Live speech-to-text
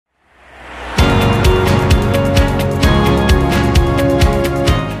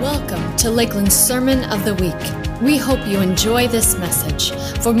to Lakeland's Sermon of the Week. We hope you enjoy this message.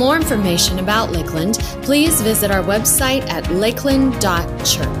 For more information about Lakeland, please visit our website at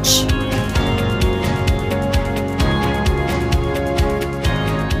lakeland.church.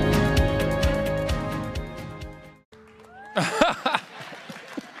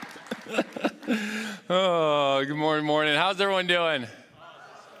 Oh, good morning. How's everyone doing?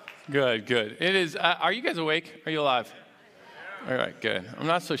 Good. It is, are you guys awake? Are you alive? All right, good. I'm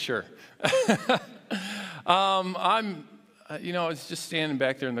not so sure. I was just standing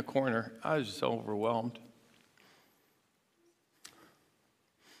back there in the corner. I was just so overwhelmed.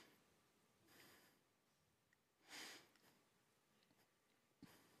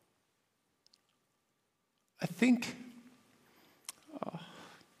 I think,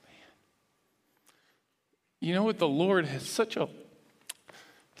 you know what, the Lord has such a,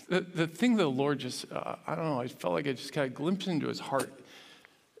 the thing the Lord just, I don't know, I felt like I just got a glimpse into his heart.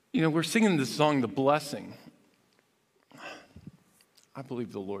 You know, we're singing this song, The Blessing. I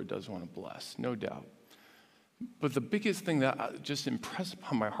believe the Lord does want to bless, no doubt. But the biggest thing that just impressed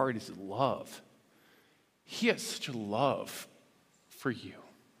upon my heart is love. He has such a love for you.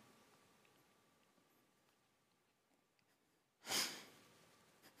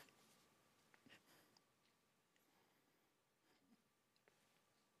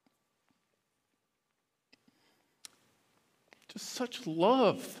 Just such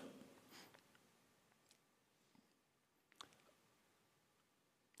love.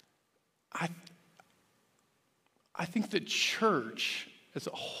 I think the church as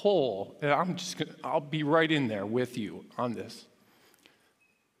a whole, and I'll be right in there with you on this.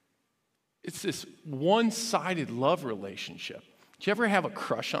 It's this one-sided love relationship. Do you ever have a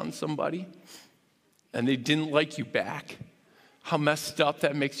crush on somebody and they didn't like you back? How messed up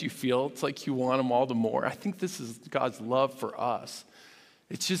that makes you feel. It's like you want them all the more. I think this is God's love for us.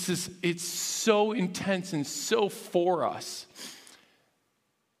 It's just this, it's so intense and so for us.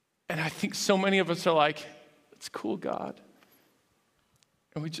 And I think so many of us are like, it's cool, God.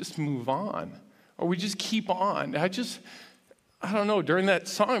 And we just move on. Or we just keep on. I don't know, during that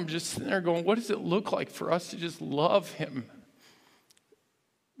song, I'm just sitting there going, what does it look like for us to just love him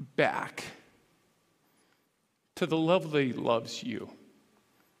back? To the level that he loves you.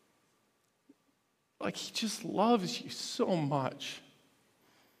 Like he just loves you so much.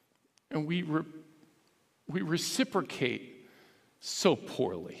 And we reciprocate so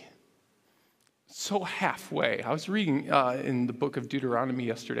poorly. So halfway. I was reading in the book of Deuteronomy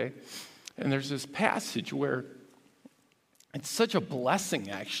yesterday, and there's this passage where it's such a blessing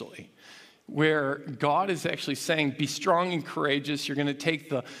actually, where God is actually saying, be strong and courageous. You're going to take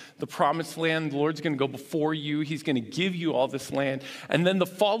the promised land. The Lord's going to go before you. He's going to give you all this land. And then the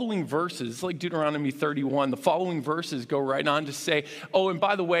following verses, like Deuteronomy 31, the following verses go right on to say, oh, and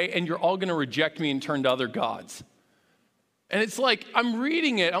by the way, and you're all going to reject me and turn to other gods. And it's like, I'm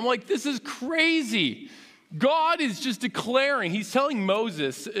reading it. I'm like, this is crazy. God is just declaring, he's telling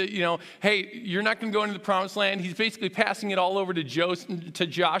Moses, hey, you're not going to go into the promised land. He's basically passing it all over to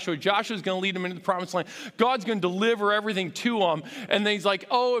Joshua. Joshua's going to lead him into the promised land. God's going to deliver everything to him. And then he's like,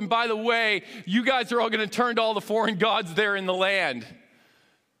 oh, and by the way, you guys are all going to turn to all the foreign gods there in the land.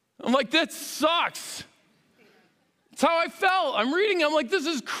 I'm like, that sucks. That's how I felt. I'm reading, I'm like, this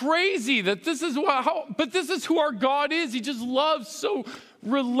is crazy that this is but this is who our God is. He just loves so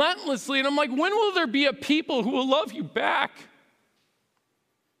relentlessly. And I'm like, when will there be a people who will love you back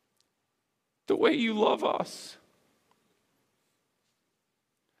the way you love us?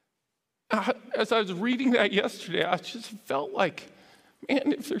 As I was reading that yesterday, I just felt like,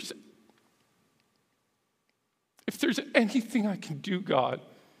 man, if there's anything I can do, God,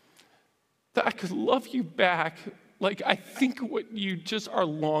 that I could love you back like I think what you just are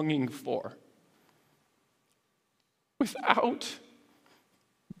longing for, without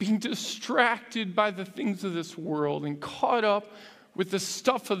being distracted by the things of this world and caught up with the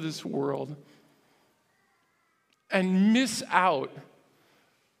stuff of this world and miss out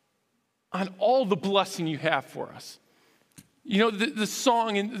on all the blessing you have for us. You know, the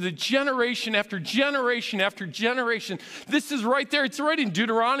song and the generation after generation after generation, this is right there. It's right in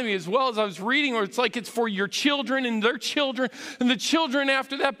Deuteronomy as well, as I was reading, where it's like it's for your children and their children and the children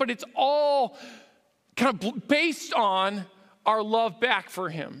after that, but it's all kind of based on our love back for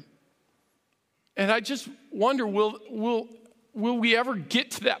him. And I just wonder, will we ever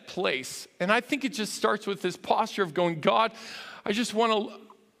get to that place? And I think it just starts with this posture of going, God,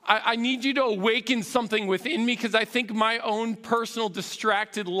 I need you to awaken something within me, because I think my own personal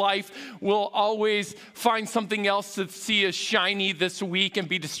distracted life will always find something else to see as shiny this week and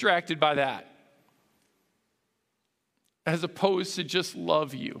be distracted by that, as opposed to just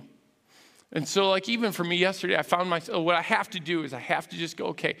love you. And so like even for me yesterday, I found myself, what I have to do is I have to just go,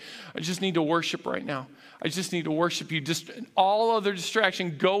 okay, I just need to worship right now. I just need to worship you. Just all other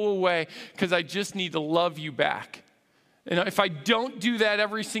distraction, go away, because I just need to love you back. And if I don't do that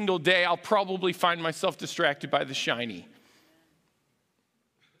every single day, I'll probably find myself distracted by the shiny.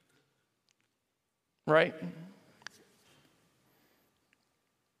 Right?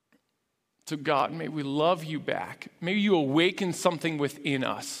 So God, may we love you back. May you awaken something within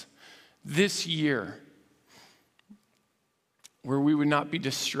us this year where we would not be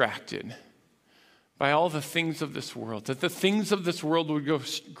distracted by all the things of this world, that the things of this world would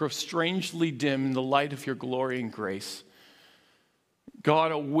grow strangely dim in the light of your glory and grace.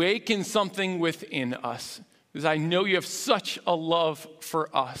 God, awaken something within us, because I know you have such a love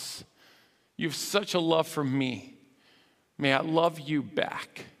for us. You have such a love for me. May I love you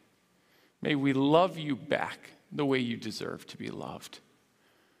back. May we love you back the way you deserve to be loved.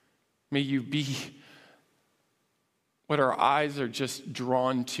 May you be what our eyes are just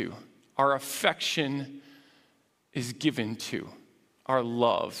drawn to, our affection is given to, our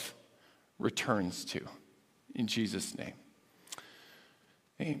love returns to. In Jesus' name.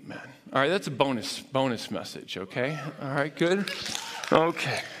 Amen. All right, that's a bonus message, okay? All right, good?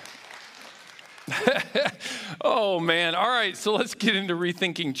 Okay. Oh, man. All right, so let's get into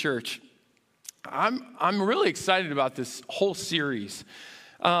Rethinking Church. I'm really excited about this whole series.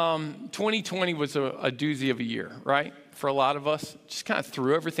 2020 was a doozy of a year, right? For a lot of us, just kind of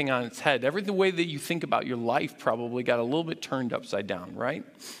threw everything on its head. The way that you think about your life probably got a little bit turned upside down, right?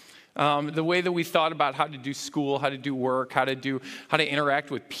 The way that we thought about how to do school, how to do work, how to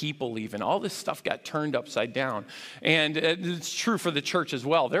interact with people even, all this stuff got turned upside down. And it's true for the church as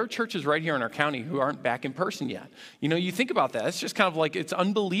well. There are churches right here in our county who aren't back in person yet. You know, you think about that. It's just kind of like, it's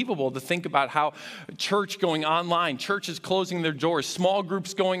unbelievable to think about how church going online, churches closing their doors, small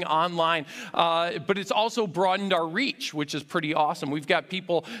groups going online, but it's also broadened our reach, which is pretty awesome. We've got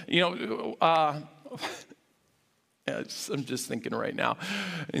people, I'm just thinking right now,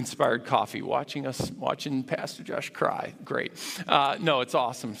 Inspired Coffee, watching Pastor Josh cry. Great. No, it's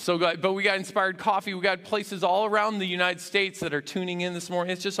awesome. So good. But we got Inspired Coffee. We got places all around the United States that are tuning in this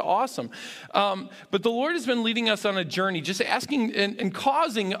morning. It's just awesome. But the Lord has been leading us on a journey, just asking and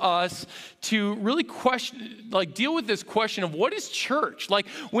causing us to really deal with this question of what is church? Like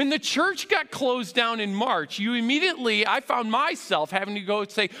when the church got closed down in March, I found myself having to go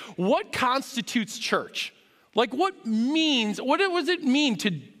and say, what constitutes church? Like what does it mean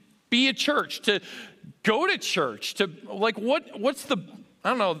to be a church, to go to church, what's the, I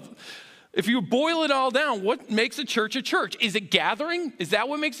don't know, if you boil it all down, what makes a church a church? Is it gathering? Is that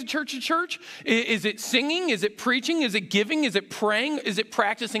what makes a church a church? Is it singing? Is it preaching? Is it giving? Is it praying? Is it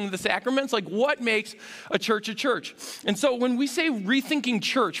practicing the sacraments? Like what makes a church a church? And so when we say Rethinking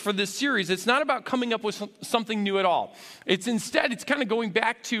Church for this series, it's not about coming up with something new at all. It's kind of going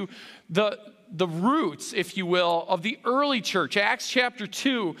back to the roots, if you will, of the early church, Acts chapter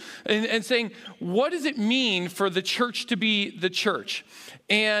 2, and saying, what does it mean for the church to be the church?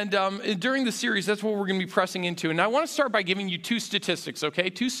 And during the series, that's what we're going to be pressing into. And I want to start by giving you two statistics, okay?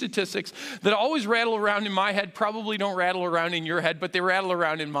 Two statistics that always rattle around in my head, probably don't rattle around in your head, but they rattle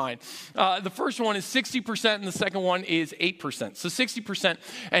around in mine. The first one is 60%, and the second one is 8%. So 60%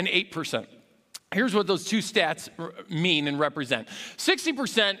 and 8%. Here's what those two stats mean and represent.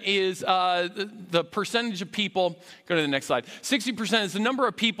 60% is the percentage of people, go to the next slide. 60% is the number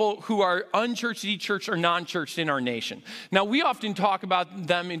of people who are unchurched, de-churched, or non-churched in our nation. Now, we often talk about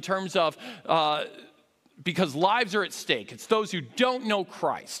them in terms of, because lives are at stake. It's those who don't know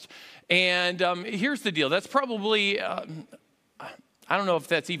Christ. And here's the deal. That's probably, I don't know if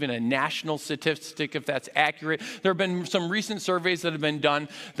that's even a national statistic, if that's accurate. There have been some recent surveys that have been done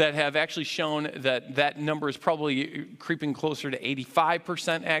that have actually shown that number is probably creeping closer to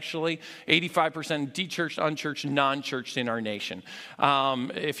 85%, actually. 85% de-churched, unchurched, non-churched in our nation.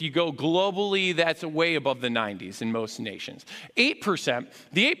 If you go globally, that's way above the 90s in most nations. 8%,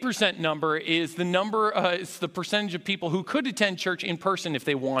 the 8% number is it's the percentage of people who could attend church in person if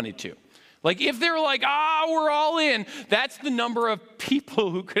they wanted to. Like if they're like, we're all in, that's the number of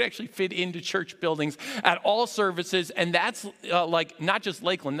people who could actually fit into church buildings at all services. And that's not just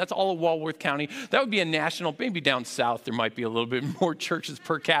Lakeland, that's all of Walworth County. That would be a national, maybe down south, there might be a little bit more churches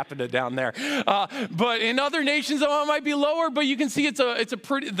per capita down there. But in other nations, it might be lower, but you can see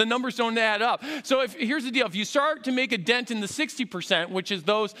the numbers don't add up. So here's the deal. If you start to make a dent in the 60%, which is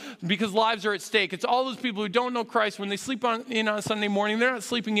those, because lives are at stake, it's all those people who don't know Christ. When they sleep in on a Sunday morning, they're not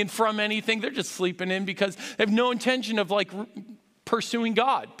sleeping in from anything. They're just sleeping in because they have no intention of pursuing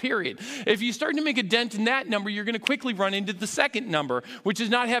God, period. If you start to make a dent in that number, you're going to quickly run into the second number, which is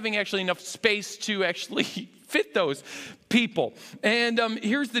not having actually enough space to actually fit those people. And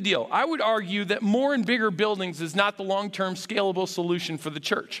here's the deal. I would argue that more and bigger buildings is not the long-term scalable solution for the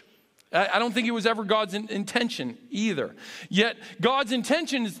church. I don't think it was ever God's intention either. Yet God's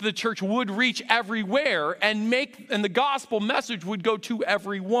intention is the church would reach everywhere and the gospel message would go to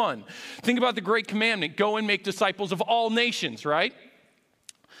everyone. Think about the great commandment, go and make disciples of all nations, right?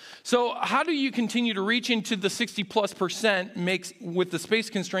 So how do you continue to reach into the 60+% with the space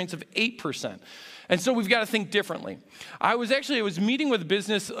constraints of 8%? And so we've got to think differently. I was meeting with a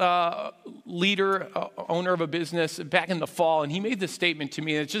business leader, owner of a business back in the fall, and he made this statement to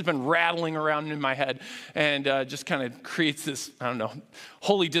me, and it's just been rattling around in my head and just kind of creates this, I don't know,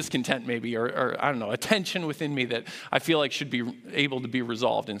 holy discontent maybe, or I don't know, a tension within me that I feel like should be able to be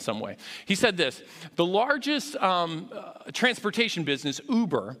resolved in some way. He said this, the largest transportation business,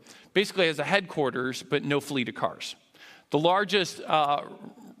 Uber, basically has a headquarters but no fleet of cars. The largest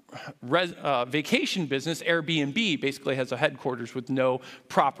vacation business, Airbnb, basically has a headquarters with no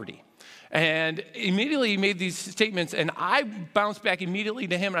property. And immediately he made these statements, and I bounced back immediately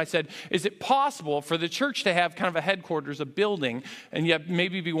to him, and I said, is it possible for the church to have kind of a headquarters, a building, and yet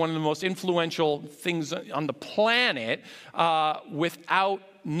maybe be one of the most influential things on the planet without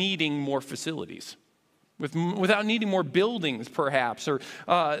needing more facilities? Without needing more buildings, perhaps, or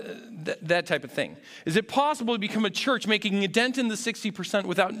that type of thing? Is it possible to become a church making a dent in the 60%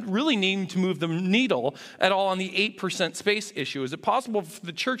 without really needing to move the needle at all on the 8% space issue? Is it possible for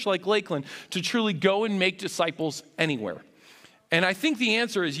the church like Lakeland to truly go and make disciples anywhere? And I think the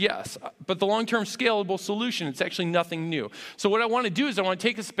answer is yes, but the long-term scalable solution, it's actually nothing new. So what I want to do is I want to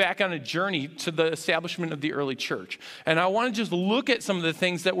take us back on a journey to the establishment of the early church. And I want to just look at some of the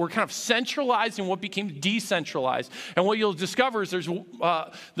things that were kind of centralized and what became decentralized. And what you'll discover is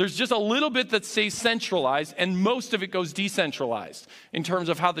there's just a little bit that stays centralized and most of it goes decentralized in terms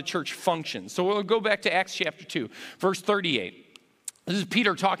of how the church functions. So we'll go back to Acts chapter 2, verse 38. This is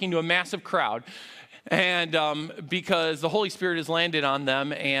Peter talking to a massive crowd. And because the Holy Spirit has landed on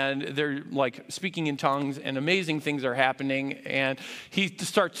them and they're like speaking in tongues and amazing things are happening. And he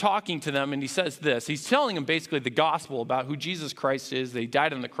starts talking to them and he says this. He's telling them basically the gospel about who Jesus Christ is. They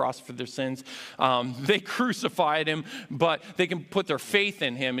died on the cross for their sins. They crucified him, but they can put their faith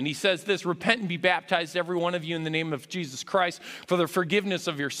in him. And he says this, repent and be baptized, every one of you, in the name of Jesus Christ for the forgiveness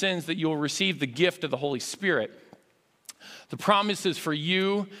of your sins, that you will receive the gift of the Holy Spirit. The promise is for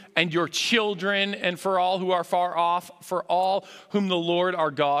you and your children and for all who are far off, for all whom the Lord our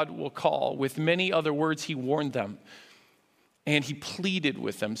God will call. With many other words, he warned them. And he pleaded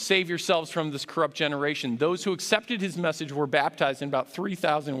with them, save yourselves from this corrupt generation. Those who accepted his message were baptized, and about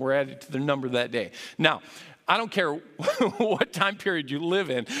 3,000 were added to their number that day. Now, I don't care what time period you live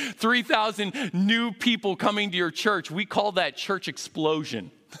in. 3,000 new people coming to your church, we call that church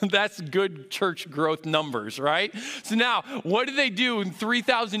explosion. That's good church growth numbers, right? So now, what do they do when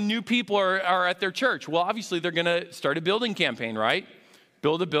 3,000 new people are at their church? Well, obviously, they're going to start a building campaign, right?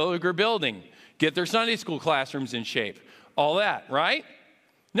 Build a bigger building. Get their Sunday school classrooms in shape. All that, right?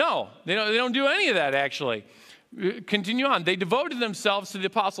 No, they don't do any of that, actually. Continue on. They devoted themselves to the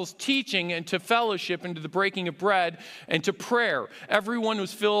apostles' teaching and to fellowship and to the breaking of bread and to prayer. Everyone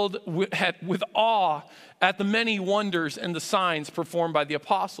was filled with awe at the many wonders and the signs performed by the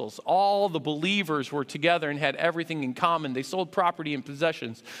apostles. All the believers were together and had everything in common. They sold property and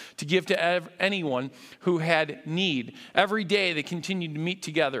possessions to give to anyone who had need. Every day they continued to meet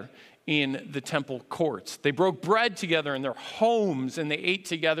together in the temple courts. They broke bread together in their homes, and they ate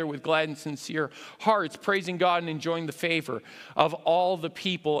together with glad and sincere hearts, praising God and enjoying the favor of all the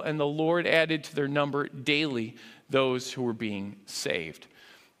people. And the Lord added to their number daily those who were being saved.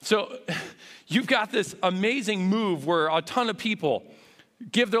 So you've got this amazing move where a ton of people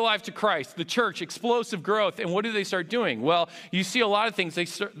give their life to Christ, the church, explosive growth. And what do they start doing? Well, you see a lot of things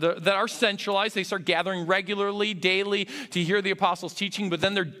that are centralized. They start gathering regularly, daily, to hear the apostles' teaching, but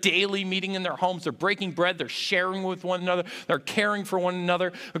then they're daily meeting in their homes. They're breaking bread. They're sharing with one another. They're caring for one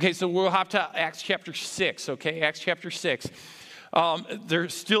another. Okay, so we'll hop to Acts chapter 6, okay? Acts chapter 6. They're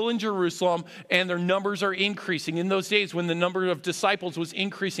still in Jerusalem, and their numbers are increasing. In those days, when the number of disciples was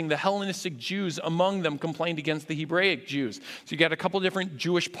increasing, the Hellenistic Jews among them complained against the Hebraic Jews. So you got a couple different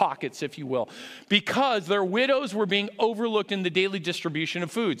Jewish pockets, if you will, because their widows were being overlooked in the daily distribution of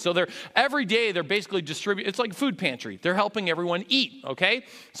food. So every day they're basically distributing. It's like a food pantry. They're helping everyone eat, okay?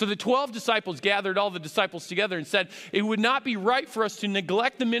 So the 12 disciples gathered all the disciples together and said, it would not be right for us to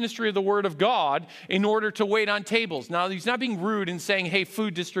neglect the ministry of the word of God in order to wait on tables. Now, he's not being rude rude in saying, hey,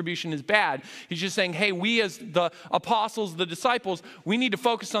 food distribution is bad. He's just saying, hey, we as the apostles, the disciples, we need to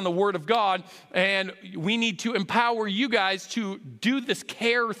focus on the Word of God, and we need to empower you guys to do this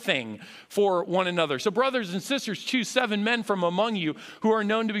care thing for one another. So brothers and sisters, choose 7 men from among you who are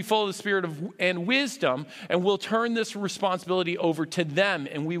known to be full of the Spirit and wisdom, and we'll turn this responsibility over to them,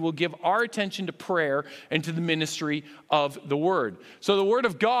 and we will give our attention to prayer and to the ministry of the Word. So the Word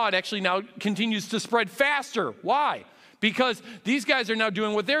of God actually now continues to spread faster. Why? Because these guys are now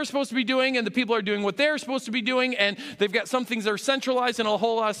doing what they're supposed to be doing, and the people are doing what they're supposed to be doing, and they've got some things that are centralized and a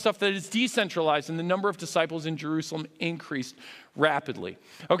whole lot of stuff that is decentralized, and the number of disciples in Jerusalem increased rapidly.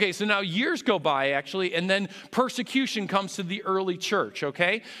 Okay, so now years go by, actually, and then persecution comes to the early church,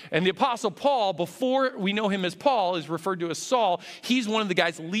 okay? And the Apostle Paul, before we know him as Paul, is referred to as Saul. He's one of the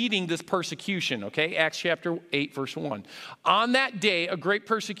guys leading this persecution, okay? Acts chapter 8, verse 1. On that day, a great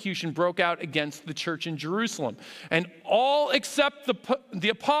persecution broke out against the church in Jerusalem, and all except the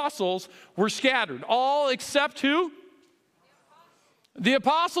apostles were scattered. All except who? The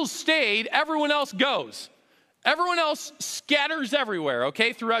apostles stayed, everyone else goes. Everyone else scatters everywhere,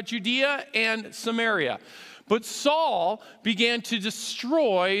 okay, throughout Judea and Samaria. But Saul began to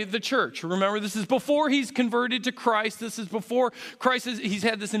destroy the church. Remember, this is before he's converted to Christ. This is before Christ he's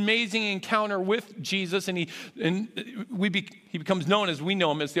had this amazing encounter with Jesus, and he becomes known as we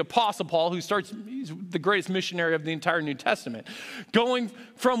know him as the Apostle Paul, he's the greatest missionary of the entire New Testament. Going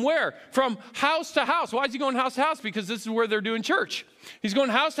from where? From house to house. Why is he going house to house? Because this is where they're doing church. He's going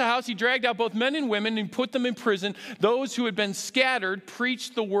house to house. He dragged out both men and women and put them in prison. Those who had been scattered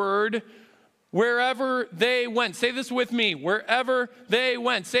preached the word wherever they went. Say this with me. Wherever they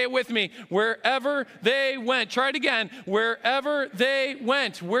went. Say it with me. Wherever they went. Try it again. Wherever they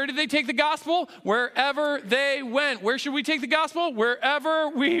went. Where did they take the gospel? Wherever they went. Where should we take the gospel? Wherever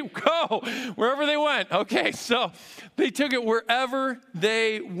we go. Wherever they went. Okay, so they took it wherever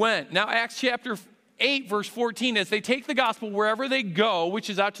they went. Now, Acts chapter 8, verse 14, as they take the gospel wherever they go, which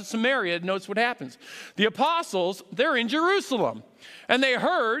is out to Samaria, notice what happens. The apostles, they're in Jerusalem, and they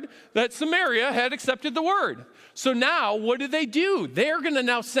heard that Samaria had accepted the word. So now, what do? They're going to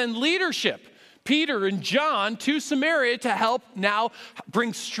now send leadership, Peter and John, to Samaria to help now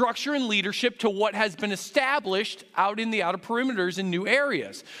bring structure and leadership to what has been established out in the outer perimeters in new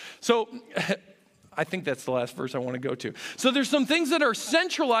areas. So I think that's the last verse I want to go to. So there's some things that are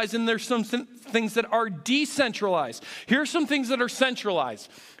centralized and there's some things that are decentralized. Here's some things that are centralized.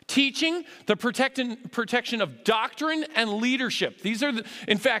 Teaching, the protection of doctrine and leadership. These are,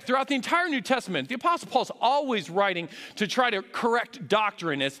 in fact, throughout the entire New Testament, the Apostle Paul's always writing to try to correct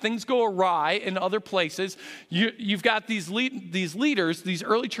doctrine. As things go awry in other places, you've got these leaders, these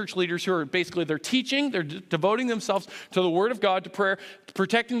early church leaders who are basically, they're teaching, they're devoting themselves to the Word of God, to prayer,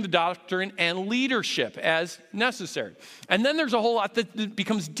 protecting the doctrine and leadership as necessary. And then there's a whole lot that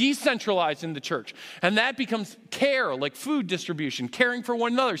becomes decentralized in the church. And that becomes care, like food distribution, caring for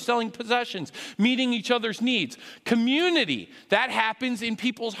one another, selling possessions, meeting each other's needs. Community, that happens in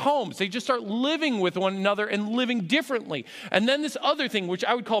people's homes. They just start living with one another and living differently. And then this other thing, which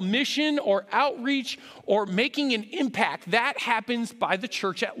I would call mission or outreach or making an impact, that happens by the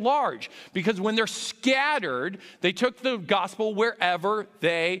church at large. Because when they're scattered, they took the gospel wherever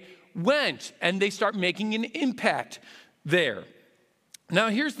they went, and they start making an impact there. Now,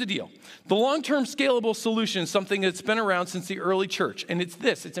 here's the deal. The long-term scalable solution is something that's been around since the early church, and it's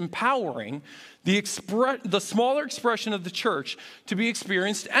this. It's empowering the smaller expression of the church to be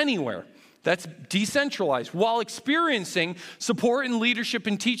experienced anywhere. That's decentralized, while experiencing support and leadership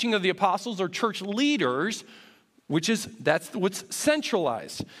and teaching of the apostles or church leaders, that's what's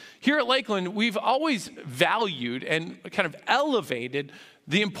centralized. Here at Lakeland, we've always valued and kind of elevated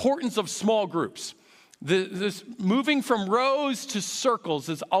the importance of small groups. This moving from rows to circles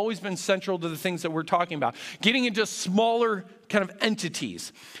has always been central to the things that we're talking about, getting into smaller kind of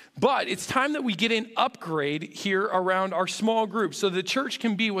entities. But it's time that we get an upgrade here around our small groups so the church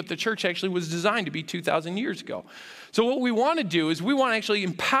can be what the church actually was designed to be 2,000 years ago. So what we want to do is we want to actually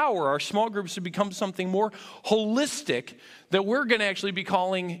empower our small groups to become something more holistic that we're going to actually be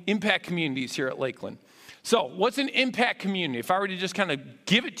calling impact communities here at Lakeland. So what's an impact community? If I were to just kind of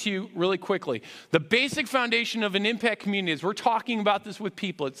give it to you really quickly, the basic foundation of an impact community is, we're talking about this with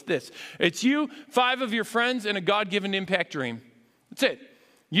people, it's this. It's you, 5 of your friends, and a God-given impact dream. That's it.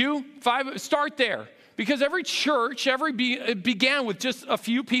 You, 5, start there. Because every church, it began with just a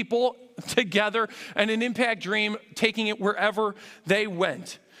few people together and an impact dream, taking it wherever they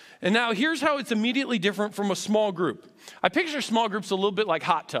went. And now here's how it's immediately different from a small group. I picture small groups a little bit like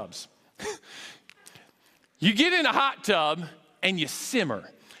hot tubs. You get in a hot tub and you simmer.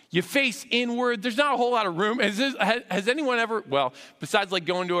 You face inward. There's not a whole lot of room. Has anyone ever, well, besides like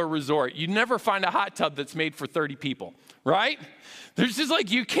going to a resort, you never find a hot tub that's made for 30 people, right? There's just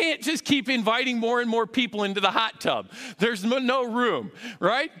like, you can't just keep inviting more and more people into the hot tub. There's no room,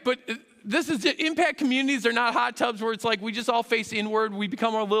 right? But this is impact communities. They're not hot tubs where it's like we just all face inward. We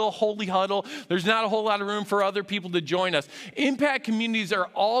become a little holy huddle. There's not a whole lot of room for other people to join us. Impact communities are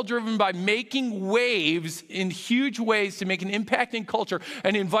all driven by making waves in huge ways to make an impact in culture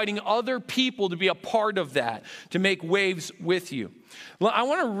and inviting other people to be a part of that, to make waves with you. Well, I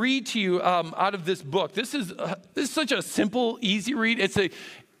want to read to you out of this book. This is such a simple, easy read. It's a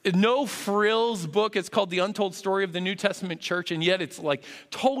no frills book. It's called The Untold Story of the New Testament Church, and yet it's like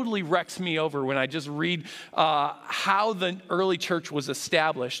totally wrecks me over when I just read how the early church was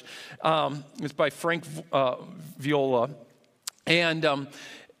established. It's by Frank Viola. And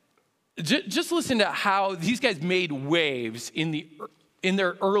just listen to how these guys made waves in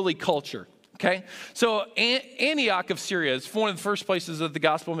their early culture. Okay, so Antioch of Syria is one of the first places that the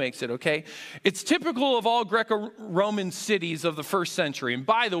gospel makes it, okay? It's typical of all Greco-Roman cities of the first century. And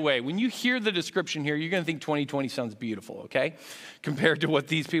by the way, when you hear the description here, you're going to think 2020 sounds beautiful, okay? Compared to what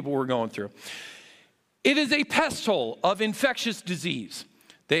these people were going through. It is a pest hole of infectious disease.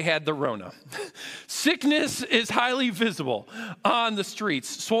 They had the Rona. Sickness is highly visible on the streets.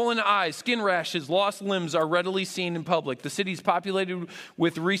 Swollen eyes, skin rashes, lost limbs are readily seen in public. The city is populated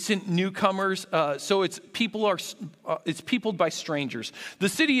with recent newcomers, so it's peopled by strangers. The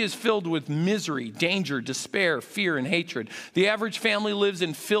city is filled with misery, danger, despair, fear, and hatred. The average family lives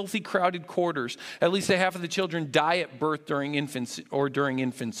in filthy, crowded quarters. At least half of the children die at birth during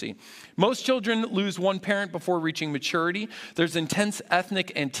infancy. Most children lose one parent before reaching maturity. There's intense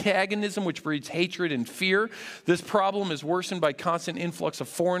ethnic antagonism, which breeds hatred and fear. This problem is worsened by constant influx of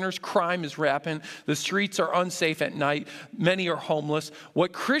foreigners. Crime is rampant. The streets are unsafe at night. Many are homeless.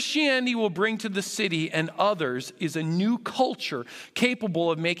 What Christianity will bring to the city and others is a new culture capable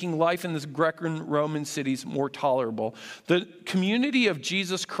of making life in this Greco-Roman cities more tolerable. The community of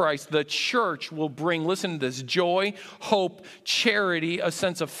Jesus Christ, the church, will bring, listen to this, joy, hope, charity, a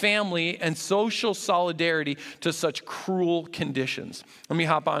sense of family, and social solidarity to such cruel conditions. Let me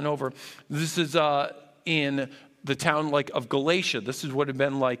hop on over. This is in the town of Galatia. This is what it had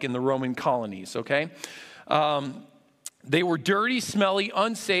been like in the Roman colonies, okay? They were dirty, smelly,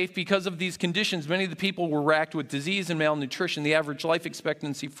 unsafe. Because of these conditions, many of the people were racked with disease and malnutrition. The average life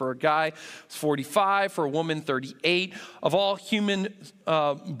expectancy for a guy was 45, for a woman 38. Of all humans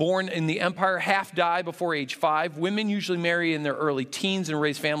born in the empire, half die before age 5. Women usually marry in their early teens and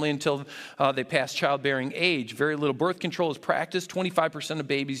raise family until they pass childbearing age. Very little birth control is practiced. 25% of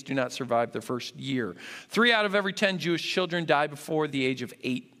babies do not survive their first year. 3 out of every 10 Jewish children die before the age of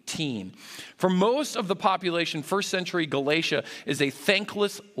 18. For most of the population, first century Galatia is a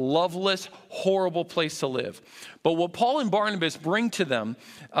thankless, loveless, horrible place to live. But what Paul and Barnabas bring to them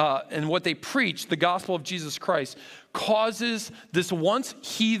and what they preach, the gospel of Jesus Christ, causes this once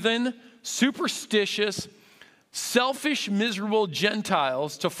heathen, superstitious, selfish, miserable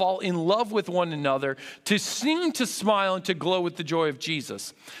Gentiles to fall in love with one another, to sing, to smile, and to glow with the joy of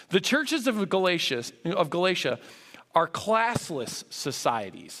Jesus. The churches of Galatia are classless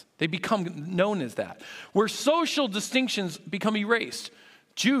societies. They become known as that, where social distinctions become erased.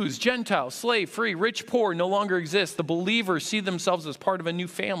 Jews, Gentiles, slave, free, rich, poor no longer exist. The believers see themselves as part of a new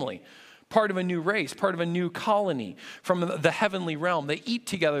family, part of a new race, part of a new colony from the heavenly realm. They eat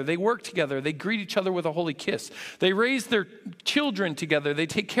together, they work together, they greet each other with a holy kiss. They raise their children together, they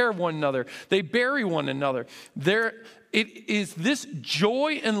take care of one another, they bury one another. It is this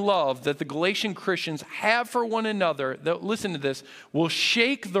joy and love that the Galatian Christians have for one another that, listen to this, will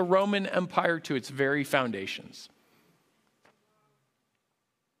shake the Roman Empire to its very foundations.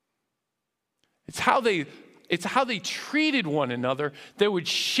 It's how they treated one another that would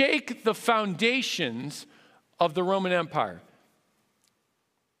shake the foundations of the Roman Empire.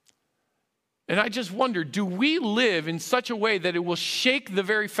 And I just wonder, do we live in such a way that it will shake the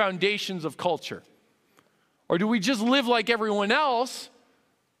very foundations of culture? Or do we just live like everyone else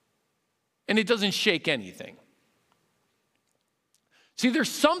and it doesn't shake anything? See, there's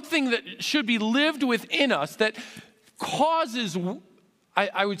something that should be lived within us that causes,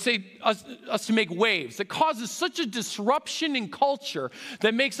 I would say, us to make waves, that causes such a disruption in culture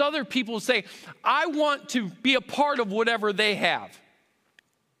that makes other people say, I want to be a part of whatever they have.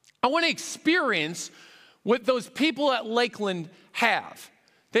 I want to experience what those people at Lakeland have.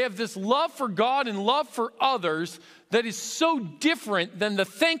 They have this love for God and love for others that is so different than the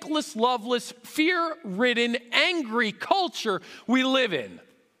thankless, loveless, fear-ridden, angry culture we live in. That's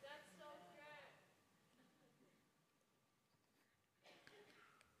so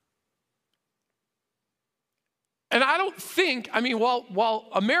And I don't think, while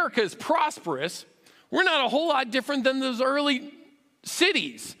America is prosperous, we're not a whole lot different than those early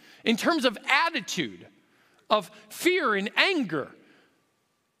cities in terms of attitude, of fear and anger,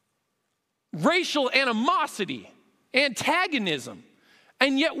 racial animosity, antagonism.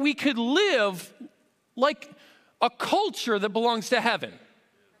 And yet we could live like a culture that belongs to heaven,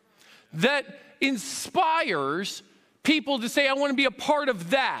 that inspires people to say, I want to be a part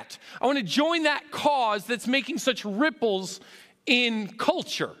of that. I want to join that cause that's making such ripples in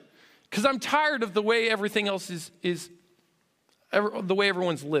culture. Because I'm tired of the way everything else is the way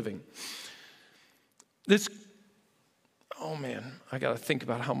everyone's living. Oh man, I got to think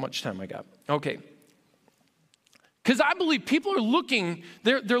about how much time I got. Okay. Because I believe people are looking,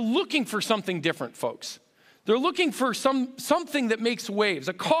 they're looking for something different, folks. They're looking for something that makes waves,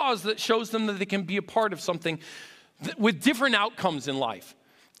 a cause that shows them that they can be a part of something with different outcomes in life.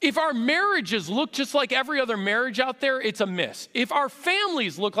 If our marriages look just like every other marriage out there, it's a miss. If our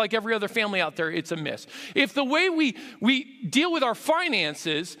families look like every other family out there, it's a miss. If the way we deal with our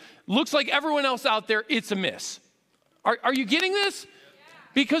finances looks like everyone else out there, it's a miss. Are you getting this?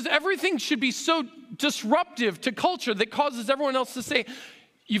 Because everything should be so disruptive to culture that causes everyone else to say,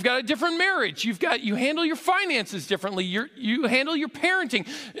 you've got a different marriage. You handle your finances differently. You handle your parenting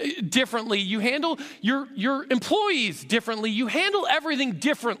differently. You handle your employees differently. You handle everything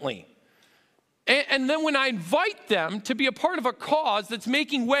differently. And then when I invite them to be a part of a cause that's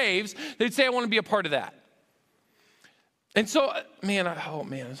making waves, they'd say, I want to be a part of that. And so,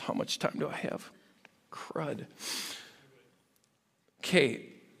 how much time do I have? Crud. Okay,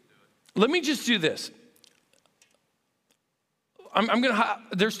 let me just do this.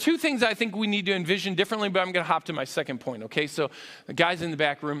 There's two things I think we need to envision differently, but I'm going to hop to my second point, okay? So the guys in the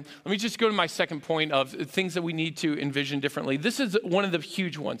back room, let me just go to my second point of things that we need to envision differently. This is one of the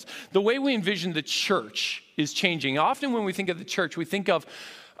huge ones. The way we envision the church is changing. Often when we think of the church, we think of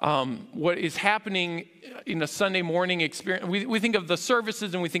what is happening in a Sunday morning experience. We think of the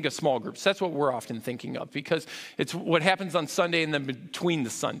services and we think of small groups. That's what we're often thinking of because it's what happens on Sunday and then between the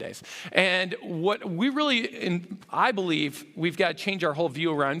Sundays. And what we really, I believe, we've got to change our whole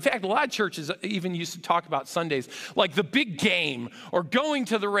view around. In fact, a lot of churches even used to talk about Sundays like the big game or going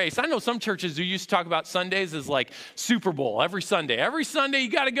to the race. I know some churches who used to talk about Sundays as like Super Bowl every Sunday. Every Sunday you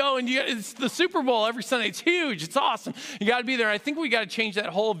got to go and it's the Super Bowl every Sunday. It's huge. It's awesome. You got to be there. I think we got to change that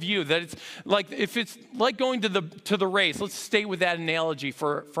whole view that it's like if it's like going to the race. Let's stay with that analogy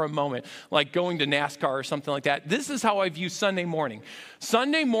for a moment, like going to NASCAR or something like that. This is how I view Sunday morning.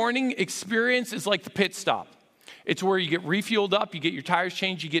 Sunday morning experience is like the pit stop. It's where you get refueled up, you get your tires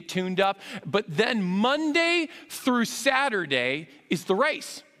changed, you get tuned up. But then Monday through Saturday is the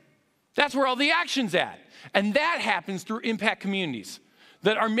race. That's where all the action's at. And that happens through impact communities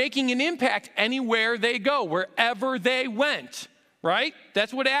that are making an impact anywhere they go, wherever they went. Right?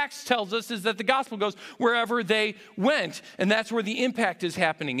 That's what Acts tells us, is that the gospel goes wherever they went. And that's where the impact is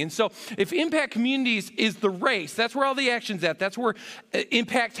happening. And so if impact communities is the race, that's where all the action's at. That's where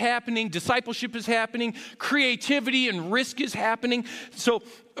impact's happening, discipleship is happening, creativity and risk is happening. So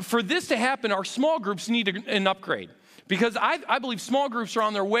for this to happen, our small groups need an upgrade. Because I believe small groups are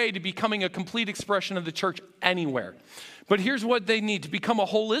on their way to becoming a complete expression of the church anywhere. But here's what they need. To become a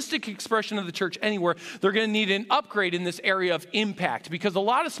holistic expression of the church anywhere, they're going to need an upgrade in this area of impact. Because a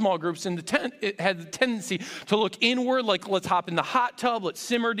lot of small groups it had the tendency to look inward, like let's hop in the hot tub, let's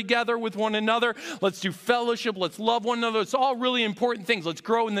simmer together with one another, let's do fellowship, let's love one another. It's all really important things. Let's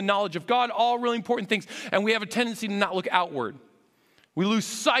grow in the knowledge of God, all really important things. And we have a tendency to not look outward. We lose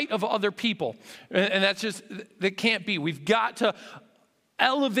sight of other people. And that can't be. We've got to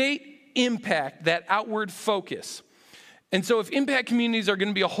elevate impact, that outward focus. And so if impact communities are going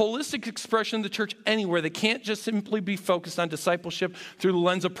to be a holistic expression of the church anywhere, they can't just simply be focused on discipleship through the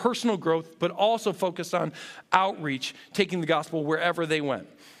lens of personal growth, but also focused on outreach, taking the gospel wherever they went.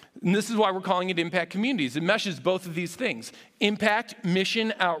 And this is why we're calling it impact communities. It meshes both of these things: impact,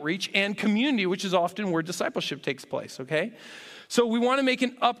 mission, outreach, and community, which is often where discipleship takes place, okay? So we want to make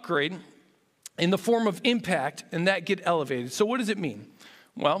an upgrade in the form of impact and that get elevated. So what does it mean?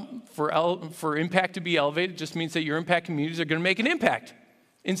 Well, for impact to be elevated, it just means that your impact communities are going to make an impact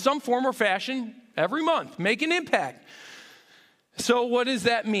in some form or fashion every month. Make an impact. So what does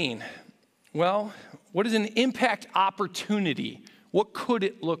that mean? Well, what is an impact opportunity? What could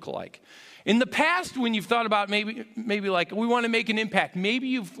it look like? In the past, when you've thought about maybe like we want to make an impact, maybe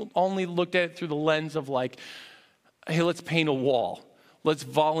you've only looked at it through the lens of like, hey, let's paint a wall. Let's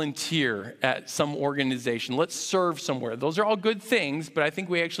volunteer at some organization. Let's serve somewhere. Those are all good things, but I think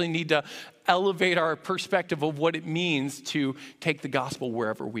we actually need to elevate our perspective of what it means to take the gospel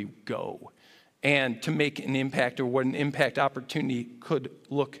wherever we go. and to make an impact, or what an impact opportunity could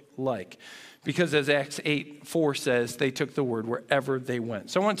look like. Because as Acts 8:4 says, they took the word wherever they went.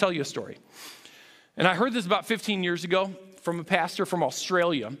 So I want to tell you a story. And I heard this about 15 years ago from a pastor from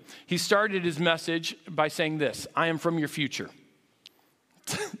Australia. He started his message by saying this: I am from your future.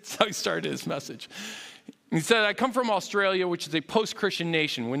 That's how he started his message. He said, I come from Australia, which is a post-Christian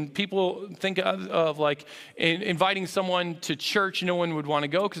nation. When people think of like inviting someone to church, no one would want to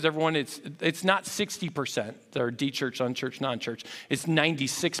go because everyone, it's not 60% that are de-church, unchurched, non-church. It's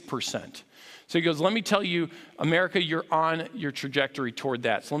 96%. So he goes, let me tell you, America, you're on your trajectory toward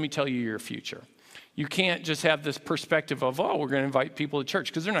that. So let me tell you your future. You can't just have this perspective of, oh, we're going to invite people to church,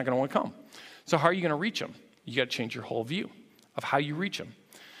 because they're not going to want to come. So how are you going to reach them? You got to change your whole view of how you reach them.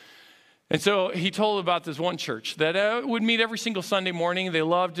 And so he told about this one church that would meet every single Sunday morning. They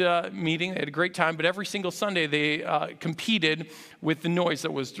loved meeting. They had a great time. But every single Sunday, they competed with the noise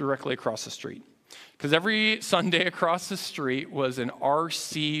that was directly across the street. Because every Sunday across the street was an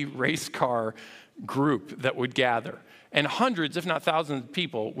RC race car group that would gather. And hundreds, if not thousands of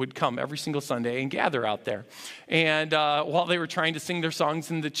people would come every single Sunday and gather out there. And while they were trying to sing their songs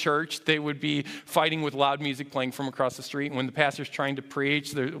in the church, they would be fighting with loud music playing from across the street. And when the pastor's trying to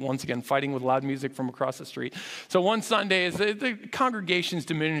preach, they're once again fighting with loud music from across the street. So one Sunday, as the congregation's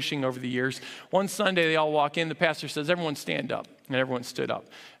diminishing over the years, one Sunday they all walk in, the pastor says, everyone stand up. And everyone stood up.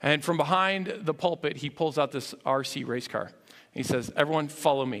 And from behind the pulpit, he pulls out this RC race car. He says, everyone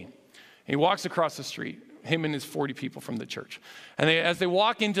follow me. And he walks across the street, him and his 40 people from the church. And as they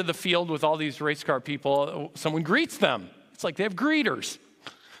walk into the field with all these race car people, someone greets them. It's like they have greeters.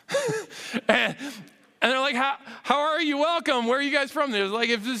 and they're like, how are you? Welcome. Where are you guys from? They're like,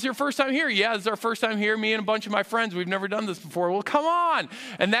 if this is your first time here. Yeah, this is our first time here. Me and a bunch of my friends. We've never done this before. Well, come on.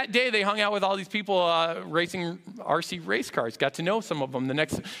 And that day they hung out with all these people racing RC race cars. Got to know some of them.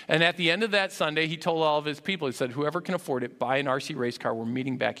 And at the end of that Sunday, he told all of his people, he said, whoever can afford it, buy an RC race car. We're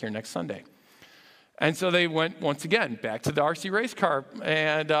meeting back here next Sunday. And so they went, once again, back to the RC race car,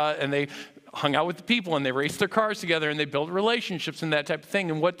 and they hung out with the people, and they raced their cars together, and they built relationships and that type of thing.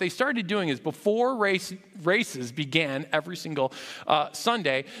 And what they started doing is before races began every single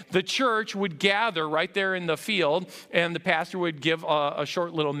Sunday, the church would gather right there in the field, and the pastor would give a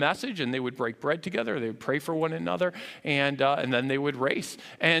short little message, and they would break bread together. They would pray for one another, and then they would race.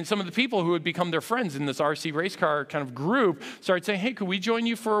 And some of the people who had become their friends in this RC race car kind of group started saying, hey, could we join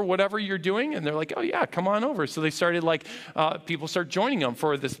you for whatever you're doing? And they're like, oh, yeah, come on over. So they started people start joining them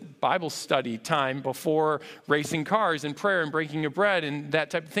for this Bible study time before racing cars and prayer and breaking of bread and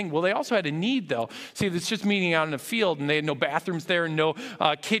that type of thing. Well, they also had a need, though. See, it's just meeting out in a field, and they had no bathrooms there and no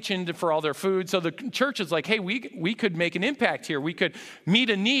kitchen for all their food. So the church is like, hey, we could make an impact here. We could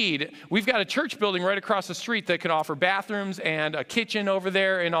meet a need. We've got a church building right across the street that can offer bathrooms and a kitchen over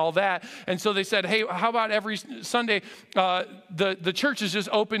there and all that. And so they said, hey, how about every Sunday, the church is just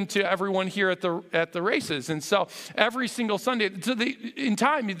open to everyone here at the races. And so every single Sunday, so in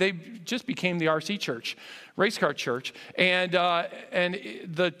time, they just became the RC church, race car church, and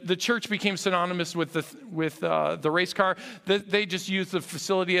the church became synonymous with the race car. They just used the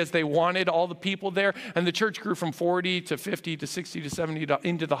facility as they wanted, all the people there, and the church grew from 40 to 50 to 60 to 70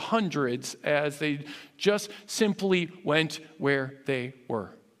 into the hundreds as they just simply went where they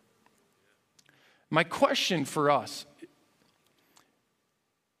were. My question for us,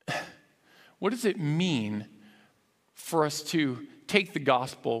 what does it mean for us to take the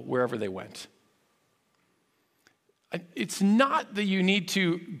gospel wherever they went? It's not that you need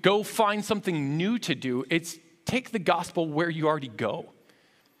to go find something new to do. It's take the gospel where you already go.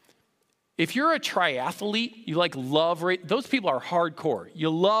 If you're a triathlete, you love racing. Those people are hardcore. You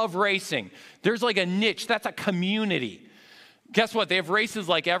love racing. There's like a niche. That's a community. Guess what? They have races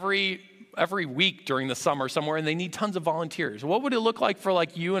like every week during the summer somewhere, and they need tons of volunteers. What would it look like for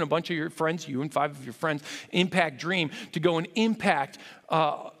you and a bunch of your friends, you and 5 of your friends, Impact Dream, to go and impact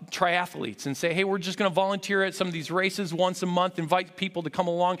triathletes and say, hey, we're just going to volunteer at some of these races once a month, invite people to come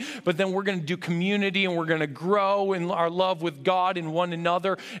along, but then we're going to do community, and we're going to grow in our love with God and one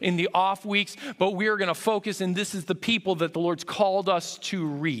another in the off weeks, but we are going to focus, and this is the people that the Lord's called us to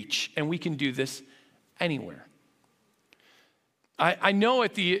reach, and we can do this anywhere. I know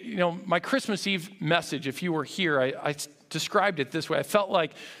at my Christmas Eve message, if you were here, I described it this way. I felt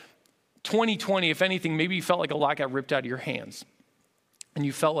like 2020, if anything, maybe you felt like a lot got ripped out of your hands. And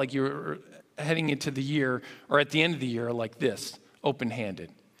you felt like you were heading into the year, or at the end of the year, like this,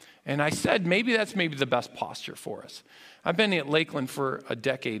 open-handed. And I said, maybe that's the best posture for us. I've been at Lakeland for a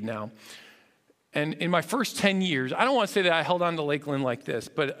decade now. And in my first 10 years, I don't want to say that I held on to Lakeland like this,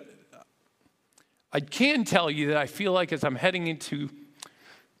 but I can tell you that I feel like as I'm heading into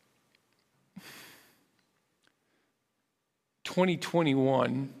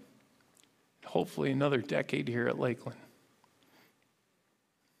 2021, hopefully another decade here at Lakeland.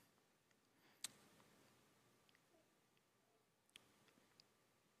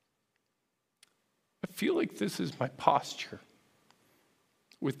 I feel like this is my posture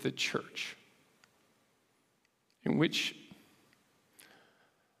with the church, in which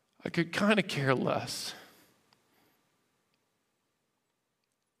I could kind of care less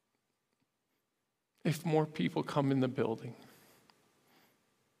if more people come in the building.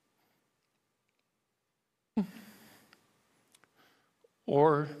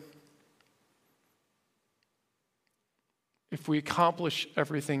 Or if we accomplish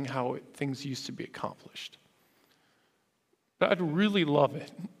everything how things used to be accomplished. But I'd really love it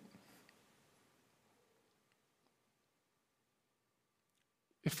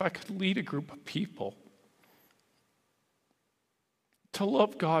if I could lead a group of people to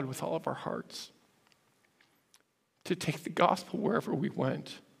love God with all of our hearts, to take the gospel wherever we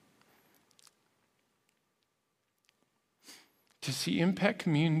went, to see impact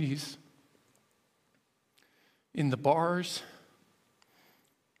communities in the bars,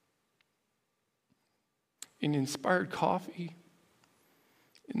 in Inspired Coffee,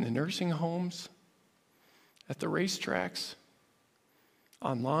 in the nursing homes, at the racetracks,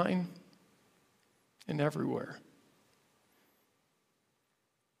 online, and everywhere.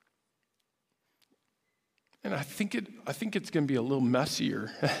 And I think it's going to be a little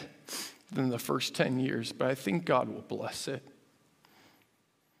messier than the first 10 years, but I think God will bless it.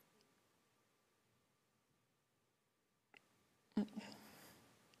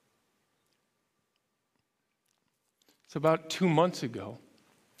 So about 2 months ago,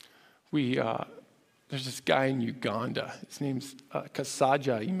 there's this guy in Uganda. His name's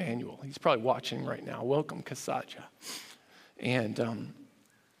Kasaja Emmanuel. He's probably watching right now. Welcome, Kasaja. And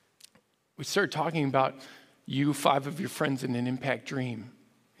we started talking about you, 5 of your friends in an impact dream.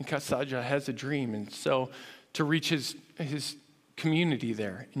 And Kasaja has a dream, and so to reach his community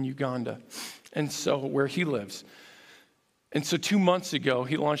there in Uganda, and so where he lives. And so 2 months ago,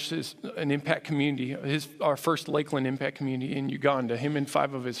 he launched an impact community, our first Lakeland impact community in Uganda, him and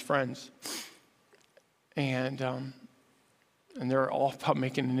 5 of his friends. And they're all about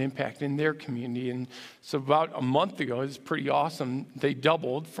making an impact in their community. And so about a month ago, it's pretty awesome, they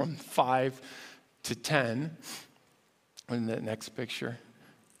doubled from 5 to 10 in the next picture,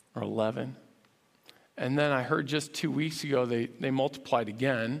 or 11. And then I heard just 2 weeks ago, they multiplied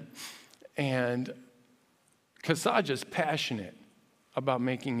again. And Kasaja's passionate about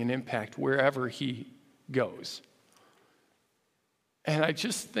making an impact wherever he goes. And I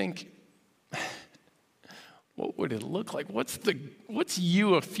just think, what would it look like? What's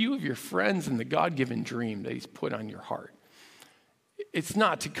you, a few of your friends, and the God-given dream that he's put on your heart? It's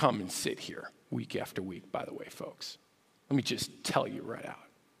not to come and sit here week after week, by the way, folks. Let me just tell you right out.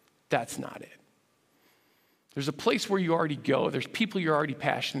 That's not it. There's a place where you already go. There's people you're already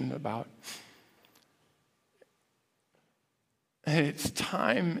passionate about. And it's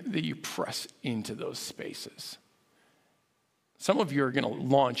time that you press into those spaces. Some of you are going to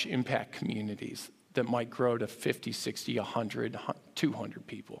launch impact communities that might grow to 50, 60, 100, 200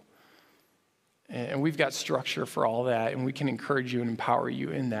 people. And we've got structure for all that, and we can encourage you and empower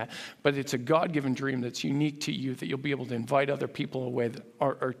you in that. But it's a God-given dream that's unique to you that you'll be able to invite other people away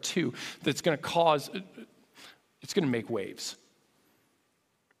or to, that's going to it's going to make waves.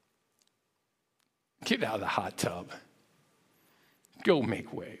 Get out of the hot tub. Go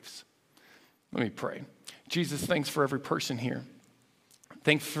make waves. Let me pray. Jesus, thanks for every person here.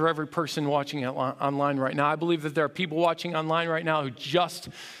 Thanks for every person watching online right now. I believe that there are people watching online right now who just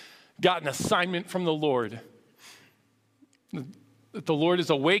got an assignment from the Lord. That the Lord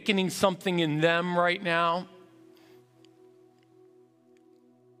is awakening something in them right now.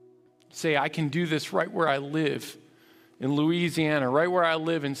 Say, I can do this right where I live in Louisiana, right where I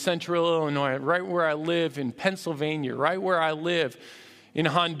live in Central Illinois, right where I live in Pennsylvania, right where I live in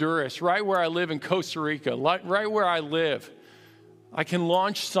Honduras, right where I live in Costa Rica, right where I live. I can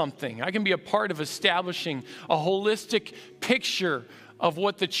launch something. I can be a part of establishing a holistic picture of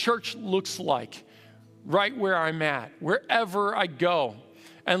what the church looks like right where I'm at, wherever I go.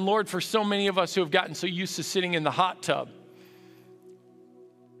 And Lord, for so many of us who have gotten so used to sitting in the hot tub,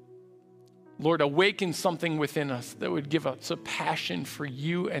 Lord, awaken something within us that would give us a passion for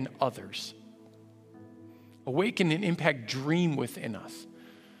you and others. Awaken an impact dream within us.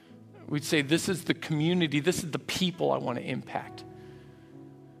 We'd say, this is the community, this is the people I want to impact.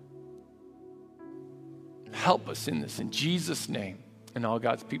 Help us in this, in Jesus' name. And all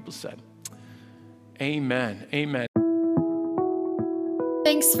God's people said, amen, amen.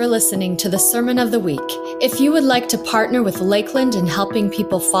 Thanks Thanks for listening to the Sermon of the Week. If you would like to partner with Lakeland in helping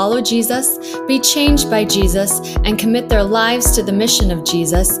people follow Jesus, be changed by Jesus, and commit their lives to the mission of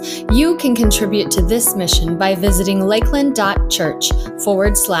Jesus, you can contribute to this mission by visiting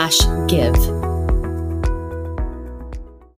lakeland.church/give.